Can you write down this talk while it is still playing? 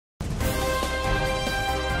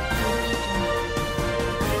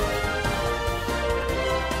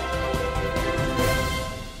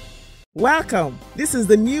Welcome. This is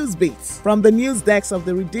the News Beats from the news desk of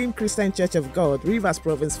the Redeemed Christian Church of God, Rivers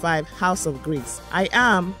Province 5, House of Grace. I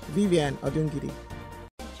am Vivian Odungidi.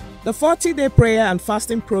 The 40-day prayer and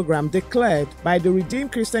fasting program declared by the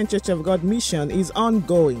Redeemed Christian Church of God Mission is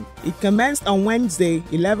ongoing. It commenced on Wednesday,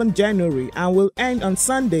 11 January and will end on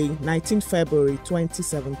Sunday, 19 February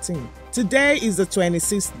 2017. Today is the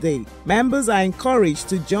 26th day. Members are encouraged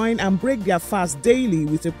to join and break their fast daily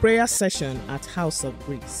with a prayer session at House of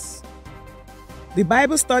Grace. The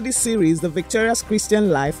Bible study series, The Victorious Christian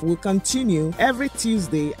Life, will continue every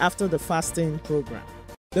Tuesday after the fasting program.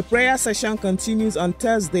 The prayer session continues on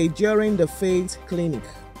Thursday during the Faith Clinic.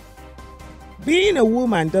 Being a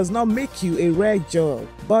woman does not make you a rare job,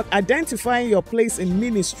 but identifying your place in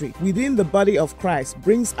ministry within the body of Christ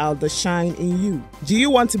brings out the shine in you. Do you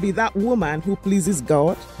want to be that woman who pleases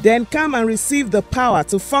God? Then come and receive the power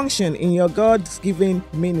to function in your God-given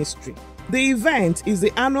ministry. The event is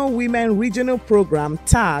the annual Women Regional Program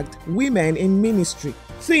tagged Women in Ministry.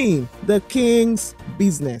 Theme: The King's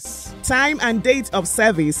Business. Time and date of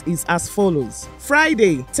service is as follows.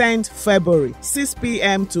 Friday, 10th February, 6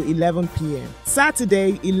 p.m. to 11 p.m.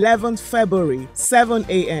 Saturday, 11th February, 7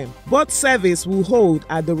 a.m. Both service will hold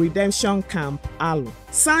at the Redemption Camp, Alu.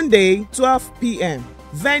 Sunday, 12 p.m.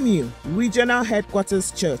 Venue: Regional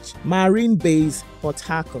Headquarters Church, Marine Base, Port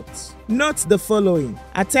Harcourt. Note the following.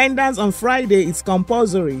 Attendance on Friday is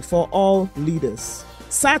compulsory for all leaders.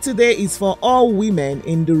 Saturday is for all women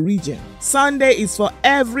in the region. Sunday is for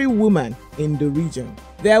every woman in the region.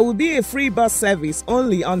 There will be a free bus service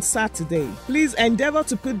only on Saturday. Please endeavor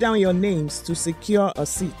to put down your names to secure a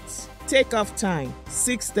seat. Take-off time,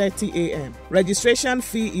 6:30 a.m. Registration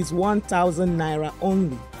fee is 1,000 naira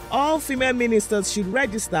only. All female ministers should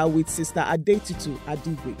register with Sister Adetutu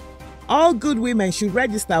Adigwe. All good women should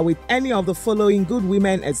register with any of the following good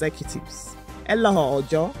women executives: Eloho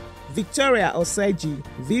Ojo, Victoria Oseji,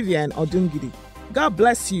 Vivian Odungidi. God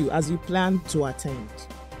bless you as you plan to attend.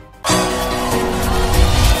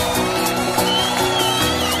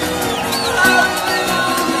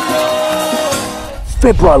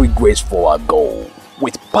 February Grace for our goal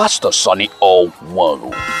with Pastor Sonny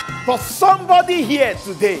Onwenu. For somebody here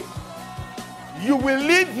today, you will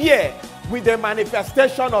live here with the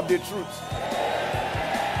manifestation of the truth.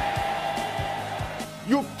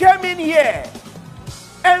 You came in here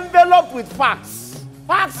enveloped with facts.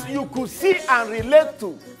 Facts you could see and relate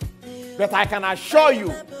to. But I can assure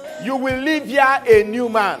you, you will leave here a new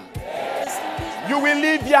man. You will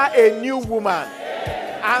leave here a new woman.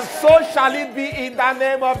 And so shall it be in the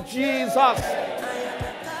name of Jesus.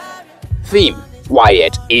 Theme: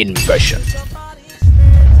 Quiet Inversion.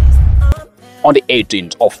 On the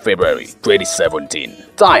 18th of February 2017.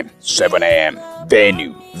 Time: 7 a.m.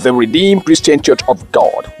 Venue: The Redeemed Christian Church of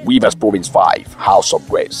God, Rivers Province 5, House of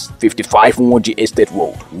Grace, 55 Woji Estate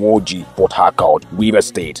Road, Woji, Port Harcourt, Rivers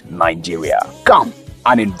State, Nigeria. Come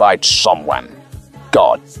and invite someone.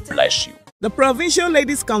 God bless you. The Provincial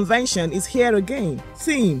Ladies Convention is here again.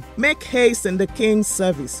 Theme: Make haste in the King's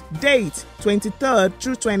service. Date: 23rd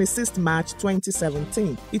through 26th March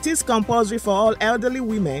 2017. It is compulsory for all elderly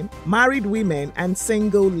women, married women, and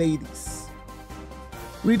single ladies.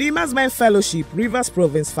 Redeemers Men Fellowship, Rivers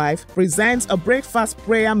Province 5, presents a breakfast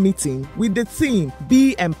prayer meeting with the theme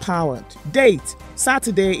Be Empowered. Date: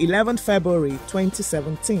 Saturday, 11th February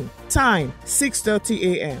 2017. Time: 6:30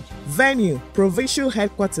 a.m. Venue: Provincial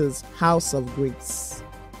Headquarters, House of Grace.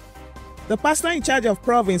 The pastor in charge of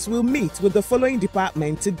province will meet with the following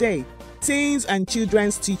department today: Teens and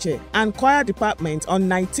Children's Teacher and Choir Department on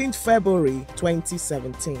 19th February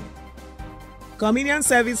 2017. Communion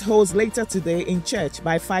service holds later today in church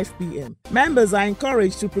by 5 p.m. Members are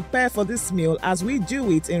encouraged to prepare for this meal as we do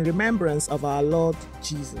it in remembrance of our Lord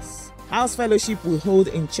Jesus. House fellowship will hold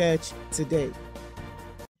in church today.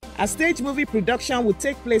 A stage movie production will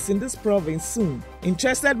take place in this province soon.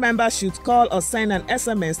 Interested members should call or send an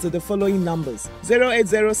SMS to the following numbers: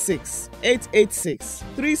 0806 886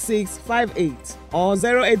 3658 or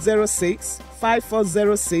 0806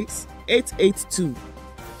 5406 882.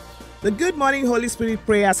 The Good Morning Holy Spirit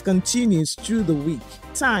prayers continues through the week.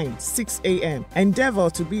 Time: 6 a.m. Endeavor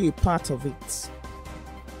to be a part of it.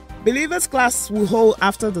 Believers class will hold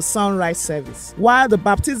after the sunrise service, while the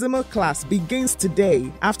baptismal class begins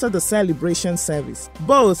today after the celebration service,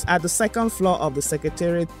 both at the second floor of the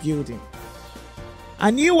Secretariat building.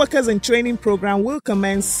 A new workers in training program will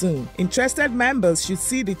commence soon. Interested members should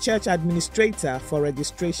see the church administrator for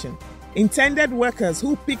registration. Intended workers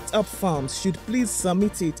who picked up forms should please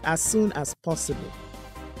submit it as soon as possible.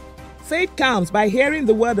 Faith comes by hearing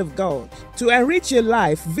the word of God. To enrich your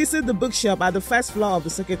life, visit the bookshop at the first floor of the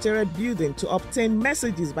Secretariat building to obtain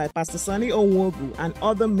messages by Pastor Sonny Onwogu and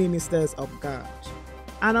other ministers of God.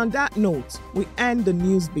 And on that note, we end the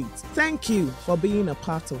news beat. Thank you for being a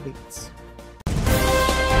part of it.